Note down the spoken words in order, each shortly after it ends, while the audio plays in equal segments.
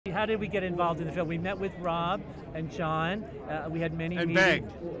How did we get involved in the film? We met with Rob and John. We had many meetings.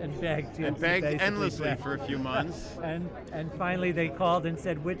 Begged. And begged endlessly for a few months. and finally they called and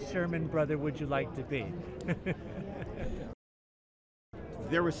said, which Sherman brother would you like to be?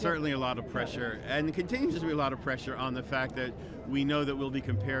 There was certainly a lot of pressure, and continues to be a lot of pressure on the fact that we know that we'll be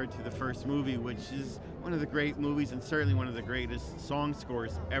compared to the first movie, which is one of the great movies and certainly one of the greatest song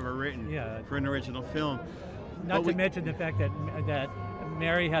scores ever written for an original film. Not to mention the fact that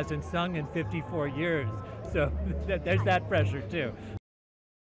Mary hasn't sung in 54 years, so there's that pressure too.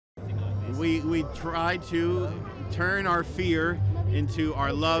 We tried to turn our fear into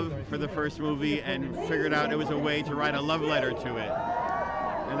our love for the first movie and figured out it was a way to write a love letter to it.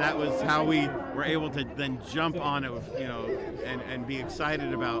 And that was how we were able to then jump on it, and be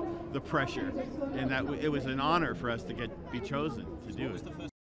excited about the pressure. And that it was an honor for us to be chosen to do it.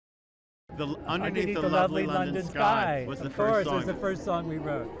 Underneath the Lovely London Sky was the first song. Of course, it was the first song we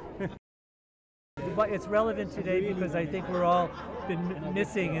wrote. But it's relevant today because I think we're all been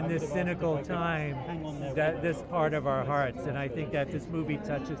missing in this cynical time this part of our hearts, and I think that this movie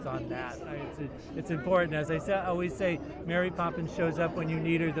touches on that. It's important. As I always say, Mary Poppins shows up when you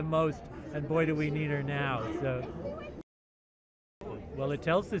need her the most, and boy do we need her now. So, well, it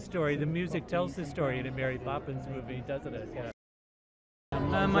tells the story. The music tells the story in a Mary Poppins movie, doesn't it? Yeah.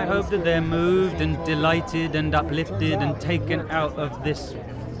 I hope that they're moved and delighted and uplifted and taken out of this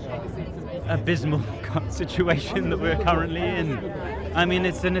abysmal situation that we're currently in. I mean,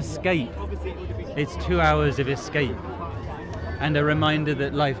 it's an escape. It's 2 hours of escape and a reminder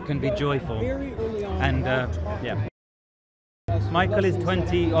that life can be joyful. And yeah. Michael is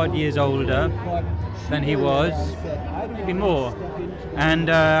 20 odd years older than he was, maybe more. And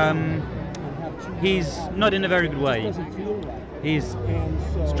he's not in a very good way. He's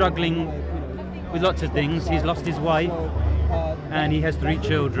struggling with lots of things. He's lost his wife and he has 3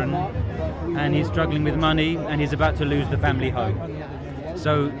 children, and he's struggling with money, and he's about to lose the family home.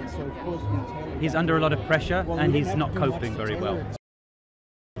 So he's under a lot of pressure and he's not coping very well.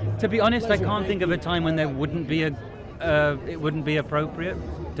 To be honest, I can't think of a time when there wouldn't be it wouldn't be appropriate,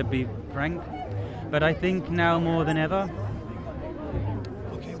 to be frank. But I think now more than ever,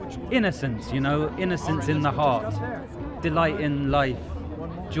 innocence, innocence in the heart, delight in life,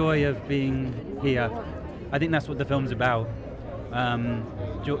 joy of being here. I think that's what the film's about.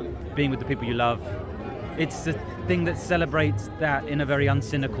 Being with the people you love. It's a thing that celebrates that in a very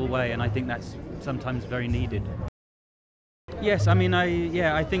uncynical way, and I think that's sometimes very needed. Yes, I mean,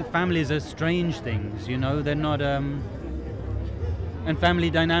 I think families are strange things, they're not, and family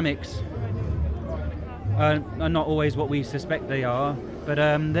dynamics are not always what we suspect they are, but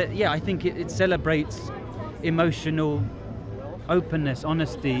I think it celebrates emotional openness,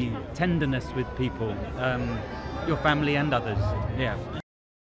 honesty, tenderness with people, your family and others. Yeah.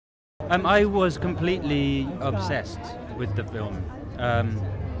 I was completely obsessed with the film.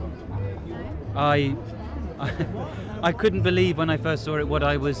 I couldn't believe when I first saw it what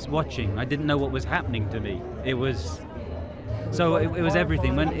I was watching. I didn't know what was happening to me. It was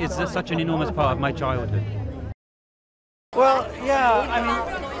everything. It's such an enormous part of my childhood. Well, yeah, I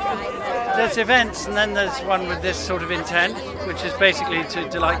mean, there's events, and then there's one with this sort of intent, which is basically to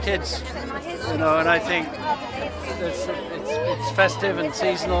delight kids, and I think it's festive and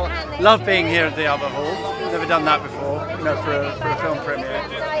seasonal. Love being here at the Albert Hall. Never done that before, for a film premiere.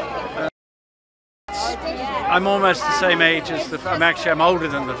 I'm almost the same age as I'm older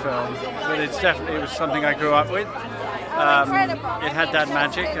than the film, but it was something I grew up with. It had that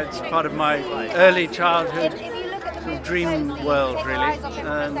magic. It's part of my early childhood dream world, really.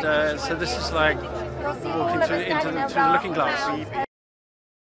 And so this is like walking through the looking glass.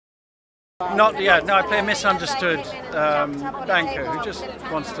 Not yet. No, I play a misunderstood banker who just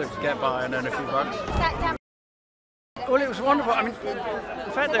wants to get by and earn a few bucks. Well, it was wonderful. I mean,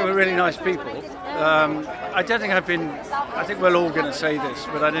 in fact, they were really nice people. I don't think I think we're all going to say this,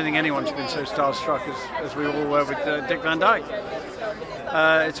 but I don't think anyone's been so starstruck as we all were with Dick Van Dyke.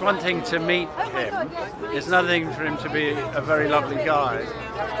 It's one thing to meet him. It's another thing for him to be a very lovely guy.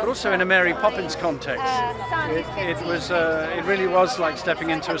 But also in a Mary Poppins context, it really was like stepping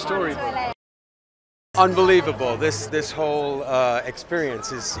into a storybook. Unbelievable. This whole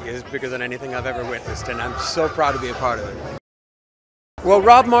experience is bigger than anything I've ever witnessed, and I'm so proud to be a part of it. Well,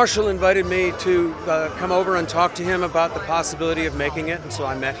 Rob Marshall invited me to come over and talk to him about the possibility of making it, and so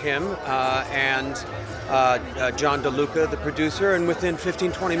I met him and John DeLuca, the producer, and within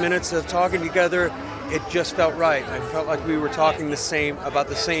 15-20 minutes of talking together, it just felt right. I felt like we were talking about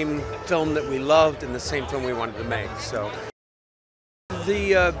the same film that we loved and the same film we wanted to make. So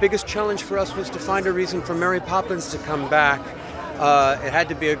the biggest challenge for us was to find a reason for Mary Poppins to come back It had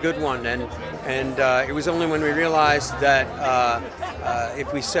to be a good one, and it was only when we realized that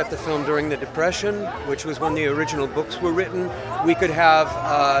if we set the film during the Depression, which was when the original books were written, we could have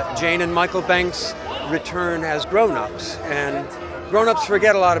Jane and Michael Banks return as grown-ups. And grown-ups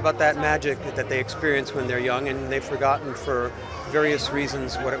forget a lot about that magic that they experience when they're young, and they've forgotten for various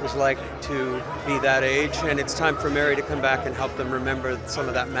reasons what it was like to be that age. And it's time for Mary to come back and help them remember some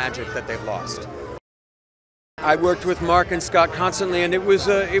of that magic that they've lost. I worked with Marc and Scott constantly, and it was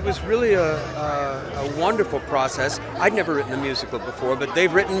really a wonderful process. I'd never written a musical before, but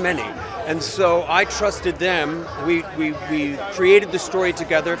they've written many, and so I trusted them. We created the story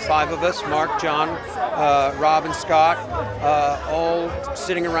together, 5 of us: Marc, John, Rob, and Scott, all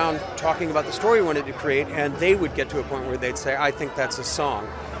sitting around talking about the story we wanted to create, and they would get to a point where they'd say, "I think that's a song."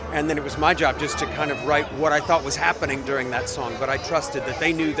 And then it was my job just to kind of write what I thought was happening during that song, but I trusted that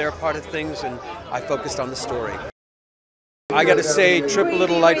they knew their part of things, and I focused on the story. I got to say, Trip a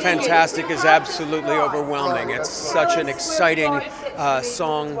Little Light Fantastic is absolutely overwhelming. It's such an exciting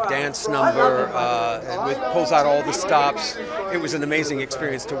song, dance number. It pulls out all the stops. It was an amazing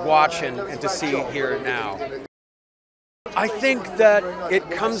experience to watch and to see here now. I think that it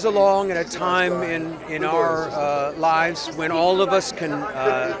comes along at a time in our lives when all of us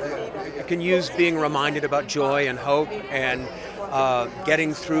can use being reminded about joy and hope and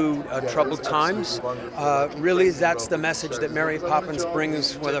getting through troubled times. Really, that's the message that Mary Poppins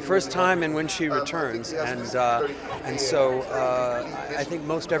brings for the first time and when she returns. And so I think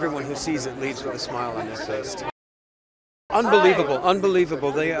most everyone who sees it leaves with a smile on their face. Unbelievable,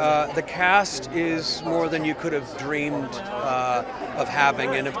 unbelievable. The cast is more than you could have dreamed of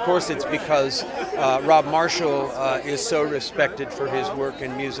having, and of course it's because Rob Marshall is so respected for his work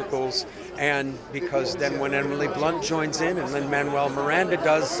in musicals, and because then when Emily Blunt joins in and Lin-Manuel Miranda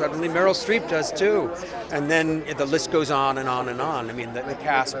does, suddenly Meryl Streep does too, and then the list goes on and on and on. I mean, the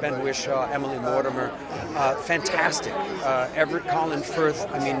cast: Ben Whishaw, Emily Mortimer, fantastic. Colin, Firth.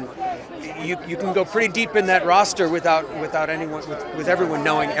 I mean, you can go pretty deep in that roster without anyone, with everyone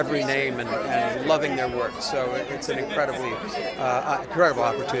knowing every name and loving their work. So it's an incredible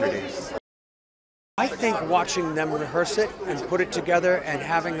opportunity. I think watching them rehearse it and put it together and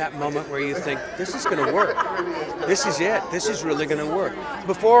having that moment where you think, this is going to work. This is it. This is really going to work.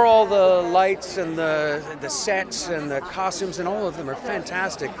 Before all the lights and the sets and the costumes and all of them are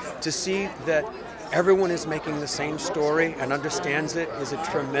fantastic, to see that everyone is making the same story and understands it is a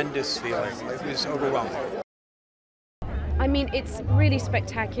tremendous feeling. It was overwhelming. I mean, it's really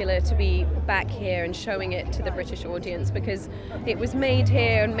spectacular to be back here and showing it to the British audience, because it was made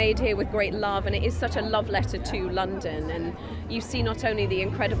here and made here with great love, and it is such a love letter to London. And you see not only the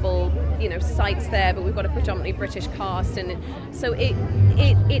incredible, sights there, but we've got a predominantly British cast, and so it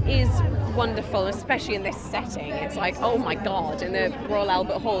is wonderful, especially in this setting. It's like, oh my God, in the Royal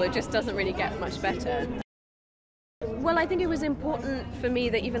Albert Hall, it just doesn't really get much better. Well, I think it was important for me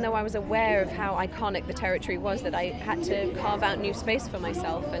that even though I was aware of how iconic the territory was, that I had to carve out new space for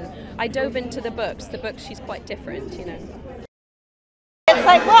myself, and I dove into the books. The books, she's quite different, It's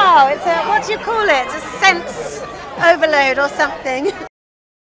like, wow, it's a, what do you call it? A sense overload or something.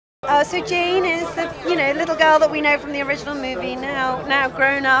 So Jane is the little girl that we know from the original movie, now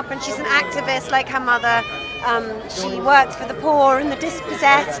grown up, and she's an activist like her mother. She worked for the poor and the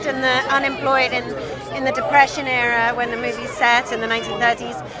dispossessed and the unemployed in the Depression era when the movie's set in the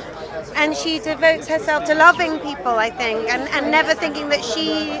 1930s. And she devotes herself to loving people, I think, and never thinking that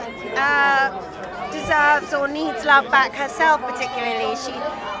she deserves or needs love back herself particularly.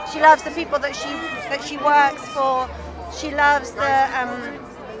 She loves the people that she works for. She loves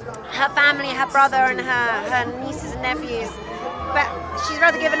her family, her brother and her nieces and nephews. But she's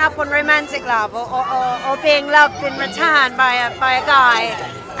rather given up on romantic love or being loved in return by a guy,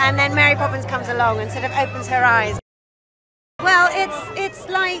 and then Mary Poppins comes along and sort of opens her eyes. Well, it's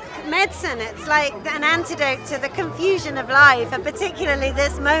like medicine. It's like an antidote to the confusion of life, and particularly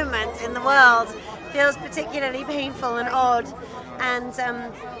this moment in the world feels particularly painful and odd.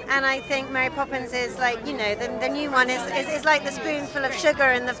 And I think Mary Poppins is like, the new one is like the spoonful of sugar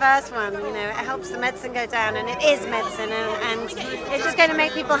in the first one. It helps the medicine go down, and it is medicine, and it's just going to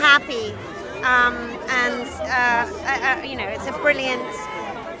make people happy. It's a brilliant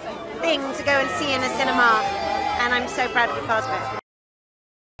thing to go and see in a cinema, and I'm so proud to be part of it.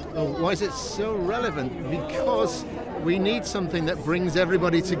 Why is it so relevant? Because we need something that brings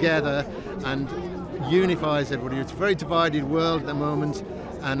everybody together and unifies everybody. It's a very divided world at the moment,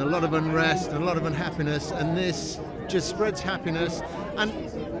 and a lot of unrest and a lot of unhappiness, and this just spreads happiness. And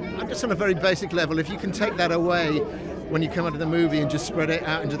just on a very basic level, if you can take that away, when you come out of the movie and just spread it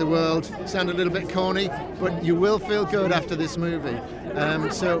out into the world. Sound a little bit corny, but you will feel good after this movie.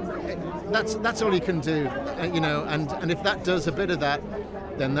 So that's all you can do, you know, and if that does a bit of that,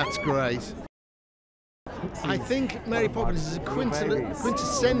 then that's great. I think Mary Poppins is a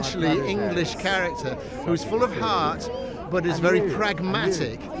quintessentially English character who's full of heart, but is very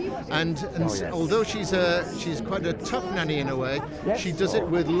pragmatic. And although she's quite a tough nanny in a way, she does it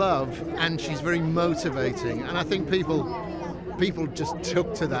with love, and she's very motivating. And I think people just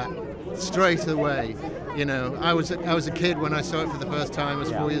took to that straight away. You know, I was a kid when I saw it for the first time. I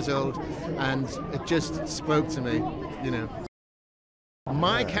was 4 years old, and it just spoke to me. You know.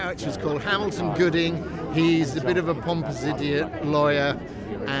 My character is called Hamilton Gooding. He's a bit of a pompous idiot lawyer,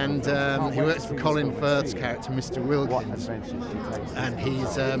 and he works for Colin Firth's character, Mr. Wilkins. And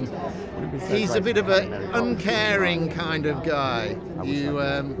he's a bit of an uncaring kind of guy. He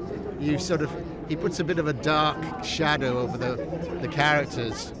puts a bit of a dark shadow over the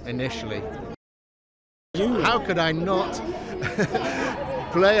characters initially. How could I not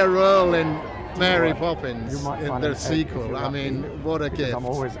play a role in Mary Poppins in the sequel? I mean, what a gift.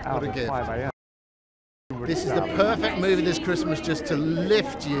 What a gift. This is the perfect movie this Christmas just to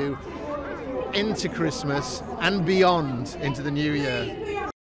lift you into Christmas and beyond into the new year.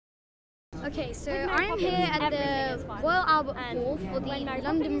 Okay, so I am here at the Royal Albert Hall for the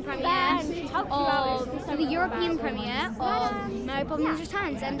London premiere for the European premiere of Mary Poppins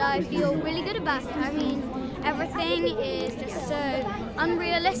Returns, and I feel really good about it. I mean, everything is just so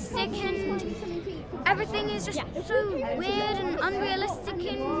unrealistic, and everything is just so weird and unrealistic,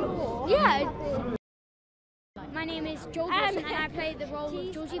 and yeah. My name is Joel Wilson, and I play the role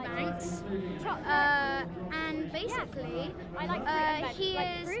of Georgie Banks. And basically, he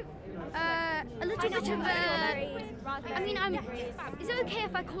is a little bit of a... I mean, is it okay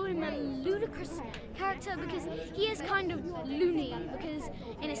if I call him a ludicrous character? Because he is kind of loony, because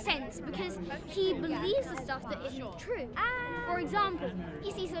in a sense, because he believes the stuff that isn't true. For example,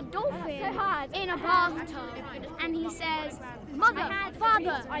 he sees a dolphin in a bathtub, and he says, "Mother,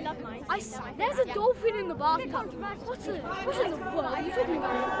 Father, there's a dolphin in the bathtub." What in the world are you talking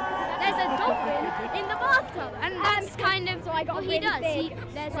about? There's a dolphin in the bathtub, and that's kind of what he does.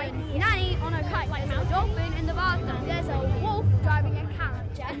 There's a nanny on a kite, there's a dolphin in the bathtub, there's a wolf driving a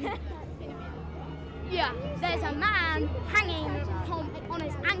carriage. Yeah, there's a man hanging on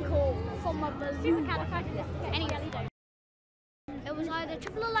his ankle from a balloon. Anyway, it was either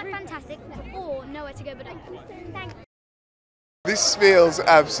Triple or Like Fantastic or Nowhere to Go But Up. Thanks. This feels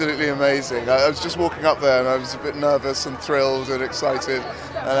absolutely amazing. I was just walking up there and I was a bit nervous and thrilled and excited,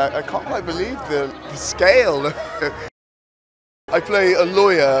 and I can't quite believe the scale. I play a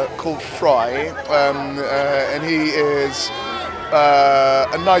lawyer called Fry, and he is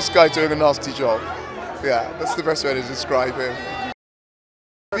a nice guy doing a nasty job. Yeah, that's the best way to describe him.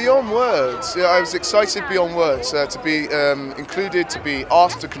 Beyond words, yeah, I was excited beyond words to be included, to be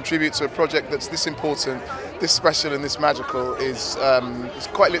asked to contribute to a project that's this important, this special and this magical is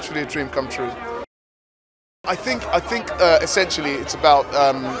quite literally a dream come true. I think essentially it's about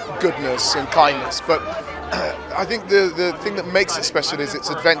goodness and kindness, but I think the thing that makes it special is its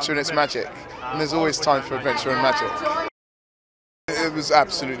adventure and its magic, and there's always time for adventure and magic. It was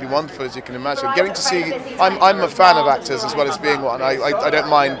absolutely wonderful, as you can imagine. Getting to see, I'm a fan of actors as well as being one. I don't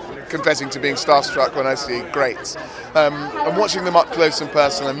mind confessing to being starstruck when I see greats. And watching them up close and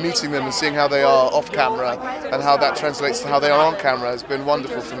personal and meeting them and seeing how they are off camera and how that translates to how they are on camera has been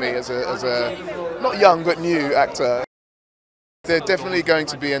wonderful for me as a not young but new actor. They're definitely going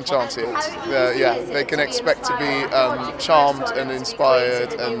to be enchanted. Yeah, they can expect to be charmed and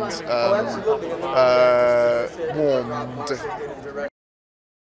inspired and warmed.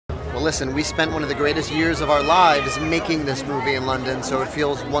 Well, listen, we spent one of the greatest years of our lives making this movie in London, so it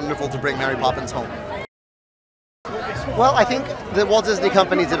feels wonderful to bring Mary Poppins home. Well, I think the Walt Disney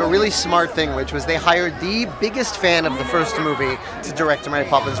Company did a really smart thing, which was they hired the biggest fan of the first movie to direct Mary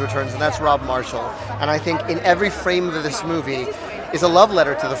Poppins Returns, and that's Rob Marshall. And I think in every frame of this movie is a love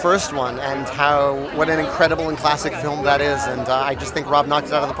letter to the first one, and what an incredible and classic film that is, and I just think Rob knocked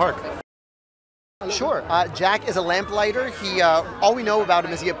it out of the park. Sure. Jack is a lamplighter. All we know about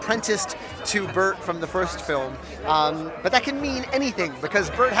him is he apprenticed to Bert from the first film. But that can mean anything,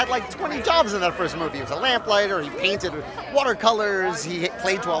 because Bert had like 20 jobs in that first movie. He was a lamplighter, he painted watercolors, he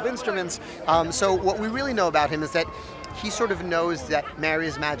played 12 instruments. So what we really know about him is that he sort of knows that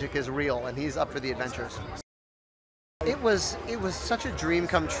Mary's magic is real, and he's up for the adventures. It was such a dream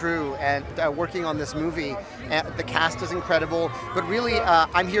come true, and working on this movie. The cast is incredible, but really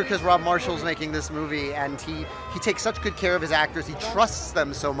I'm here because Rob Marshall's making this movie, and he takes such good care of his actors. He trusts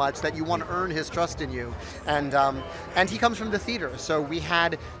them so much that you want to earn his trust in you, and he comes from the theater, so we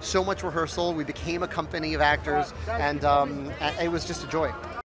had so much rehearsal. We became a company of actors, and it was just a joy.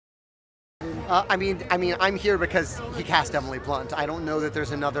 I mean, I'm here because he cast Emily Blunt. I don't know that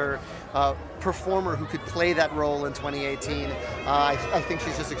there's another performer who could play that role in 2018. I think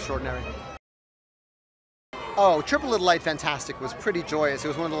she's just extraordinary. Oh, Triple Little Light Fantastic was pretty joyous. It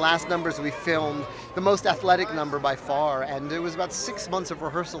was one of the last numbers we filmed, the most athletic number by far, and it was about 6 months of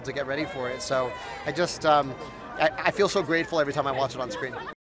rehearsal to get ready for it. So I just, I feel so grateful every time I watch it on screen.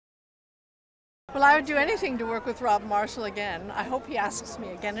 Well, I would do anything to work with Rob Marshall again. I hope he asks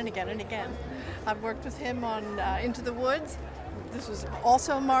me again and again and again. I've worked with him on Into the Woods. This was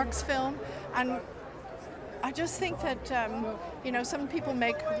also Marc's film. And I just think that, you know, some people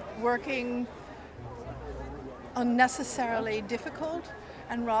make working unnecessarily difficult,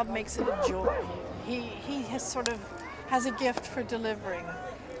 and Rob makes it a joy. He has sort of has a gift for delivering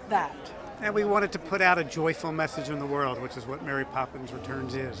that. And we wanted to put out a joyful message in the world, which is what Mary Poppins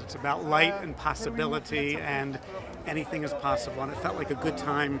Returns is. It's about light and possibility, and anything is possible. And it felt like a good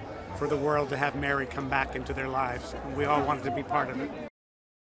time for the world to have Mary come back into their lives. And we all wanted to be part of it.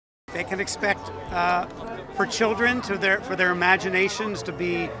 They can expect for children for their imaginations to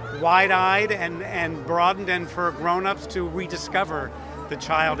be wide-eyed and broadened, and for grown-ups to rediscover the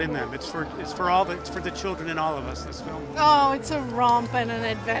child in them. It's for the children in all of us, this film. Oh, it's a romp and an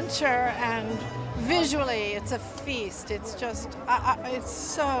adventure, and visually it's a feast. It's just, it's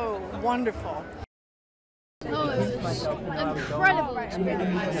so wonderful. Oh, it was an incredible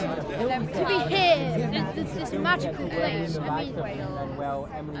experience. To be here in this magical place, I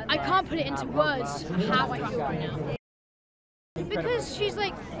mean, I can't put it into words how I feel right now. Because she's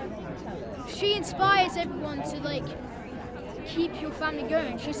like, she inspires everyone to like, keep your family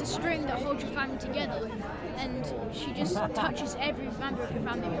going. She's the string that holds your family together, and she just touches every member of your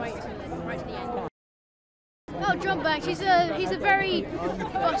family right to the end. Oh, John Banks, he's a very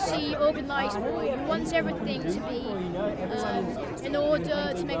fussy, organised boy who wants everything to be in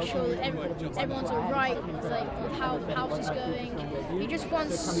order, to make sure that everyone's alright, like with how the house is going. He just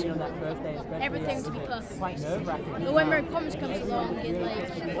wants everything to be perfect, basically. But when Mary Poppins comes along,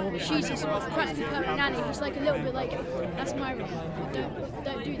 she's his practically perfect nanny. He's like a little bit like, that's my role.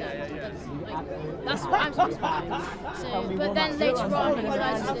 Don't do that. That's what I'm supposed to do. So, but then later on, he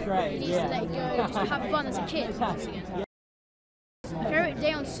realises that he needs to let it go, just have fun as a kid. Once again. My favourite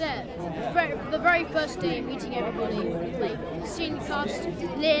day on set, the very first day meeting everybody, like seeing the cast,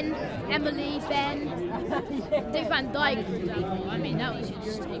 Lynn, Emily, Ben, Dick Van Dyke, for example. I mean, that was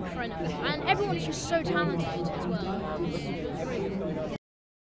just incredible. And everyone is just so talented as well. It was really good.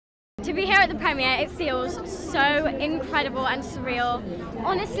 To be here at the premiere, it feels so incredible and surreal.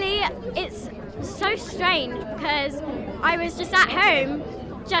 Honestly, it's so strange because I was just at home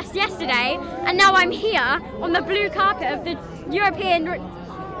just yesterday, and now I'm here on the blue carpet of the European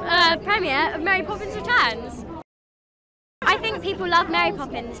premiere of Mary Poppins Returns. I think people love Mary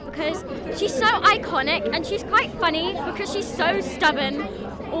Poppins because she's so iconic, and she's quite funny because she's so stubborn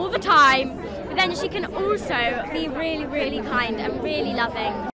all the time, but then she can also be really, really kind and really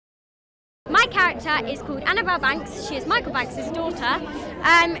loving. My character is called Annabelle Banks. She is Michael Banks' daughter.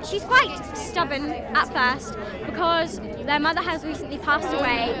 She's quite stubborn at first because their mother has recently passed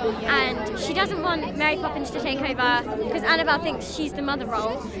away, and she doesn't want Mary Poppins to take over because Annabelle thinks she's the mother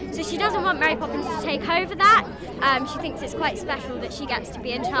role. So she doesn't want Mary Poppins to take over that. She thinks it's quite special that she gets to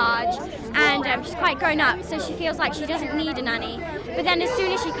be in charge, and she's quite grown up, so she feels like she doesn't need a nanny. But then as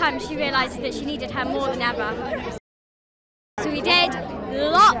soon as she comes, she realises that she needed her more than ever. So we did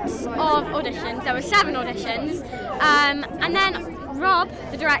lots of auditions. There were 7 auditions, and then Rob,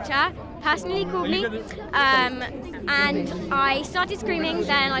 the director, personally called me, and I started screaming.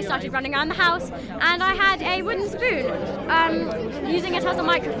 Then I started running around the house, and I had a wooden spoon, using it as a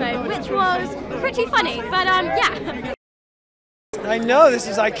microphone, which was pretty funny. But yeah. I know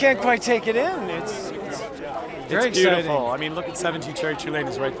I can't quite take it in. It's very beautiful. exciting. I mean, look at 17 Cherry Tree Lane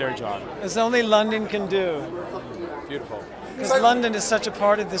is right there, John. As only London can do. Beautiful. Because London is such a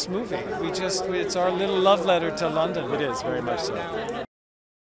part of this movie. It's our little love letter to London. It is, very much so.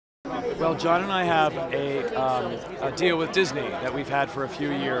 Well, John and I have a deal with Disney that we've had for a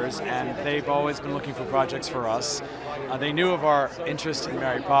few years, and they've always been looking for projects for us. They knew of our interest in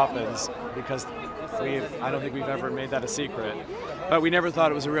Mary Poppins because I don't think we've ever made that a secret, but we never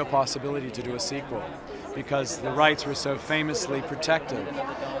thought it was a real possibility to do a sequel because the rights were so famously protective,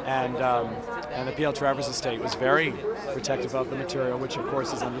 and And the P.L. Travers estate was very protective of the material, which of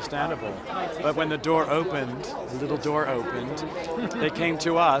course is understandable. But when the door opened, the little door opened, they came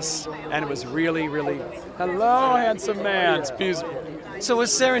to us, and it was really, really, hello, handsome man. Excuse me. So it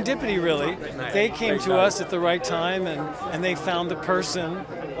was serendipity, really. They came to us at the right time, and they found the person,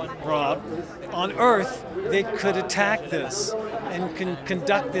 Rob, on Earth that could attack this and can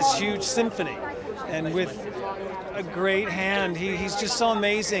conduct this huge symphony. And with a great hand, he's just so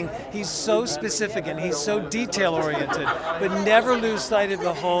amazing. He's so specific and he's so detail-oriented, but never lose sight of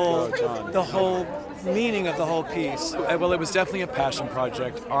the whole meaning of the whole piece. Well, it was definitely a passion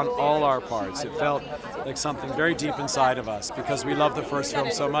project on all our parts. It felt like something very deep inside of us because we loved the first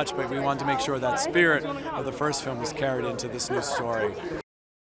film so much, but we wanted to make sure that spirit of the first film was carried into this new story.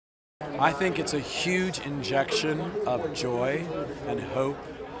 I think it's a huge injection of joy and hope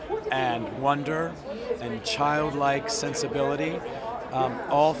and wonder and childlike sensibility,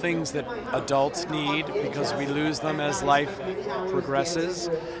 all things that adults need because we lose them as life progresses.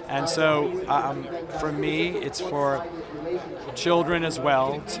 And so for me, it's for children as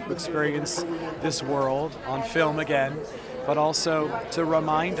well to experience this world on film again, but also to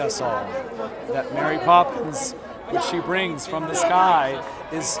remind us all that Mary Poppins, which she brings from the sky,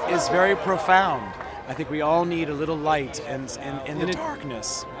 is very profound. I think we all need a little light and in the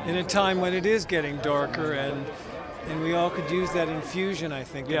darkness. In a time when it is getting darker, and we all could use that infusion, I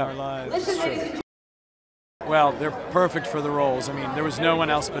think, in our lives. It's true. Well, they're perfect for the roles. I mean, there was no one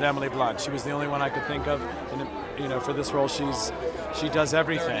else but Emily Blunt. She was the only one I could think of, for this role. She does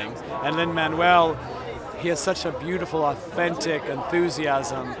everything. And Lin-Manuel, he has such a beautiful, authentic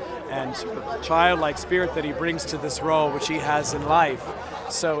enthusiasm and childlike spirit that he brings to this role, which he has in life.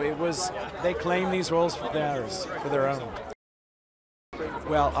 So they claim these roles for their own.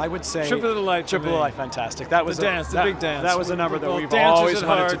 Well, I would say Triple the Light. Triple the Light, fantastic. That was the big dance. That was a number that we've always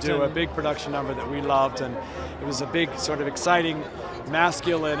wanted to do, a big production number that we loved, and it was a big, sort of exciting,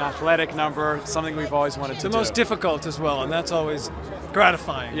 masculine, athletic number, something we've always wanted to do. The most difficult as well, and that's always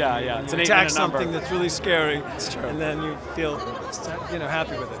gratifying. Yeah. It's an 8-minute attack number. something that's really scary, it's true. And then you feel,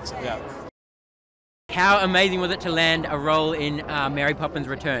 happy with it. So. Yeah. How amazing was it to land a role in Mary Poppins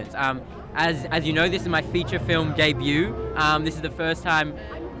Returns? As you know, this is my feature film debut. This is the first time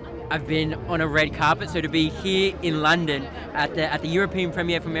I've been on a red carpet, so to be here in London at the European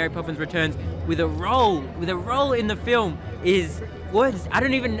premiere for Mary Poppins Returns with a role in the film is words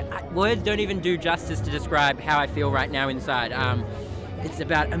don't even do justice to describe how I feel right now inside. It's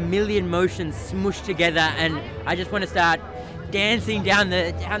about a million emotions smushed together, and I just want to start dancing down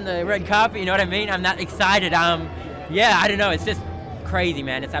the red carpet, you know what I mean? I'm that excited. Yeah, I don't know, it's just crazy,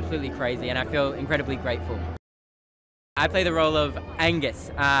 man. It's absolutely crazy, and I feel incredibly grateful. I play the role of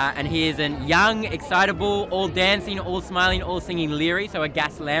Angus, and he is a young, excitable, all dancing, all smiling, all singing Leary, so a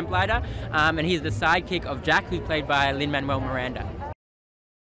gas lamplighter, and he's the sidekick of Jack, who's played by Lin-Manuel Miranda.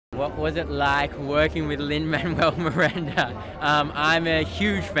 What was it like working with Lin-Manuel Miranda? I'm a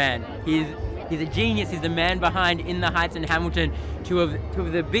huge fan. He's a genius. He's the man behind In the Heights and Hamilton, two of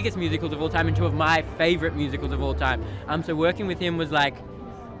the biggest musicals of all time and two of my favorite musicals of all time. So working with him was like,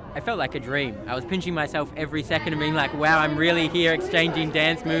 I felt like a dream. I was pinching myself every second and being like, wow, I'm really here exchanging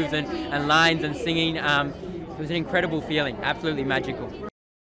dance moves and lines and singing. It was an incredible feeling, absolutely magical.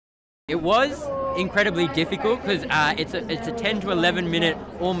 It was incredibly difficult because it's a 10 to 11 minute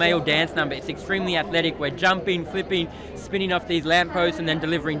all-male dance number. It's extremely athletic. We're jumping, flipping, spinning off these lampposts and then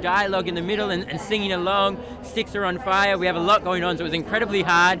delivering dialogue in the middle and singing along. Sticks are on fire. We have a lot going on, so it was incredibly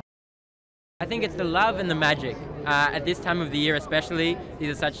hard. I think it's the love and the magic. At this time of the year especially, these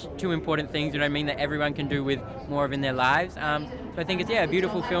are such two important things, you know what I mean, that everyone can do with more of in their lives. So I think it's a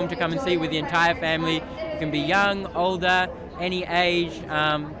beautiful film to come and see with the entire family. You can be young, older, any age.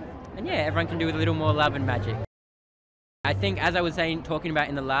 And everyone can do with a little more love and magic. I think, as I was talking about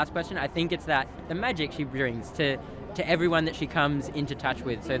in the last question, I think it's that the magic she brings to everyone that she comes into touch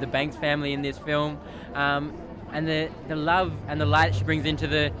with. So the Banks family in this film, and the love and the light she brings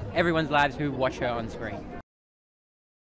into everyone's lives who watch her on screen.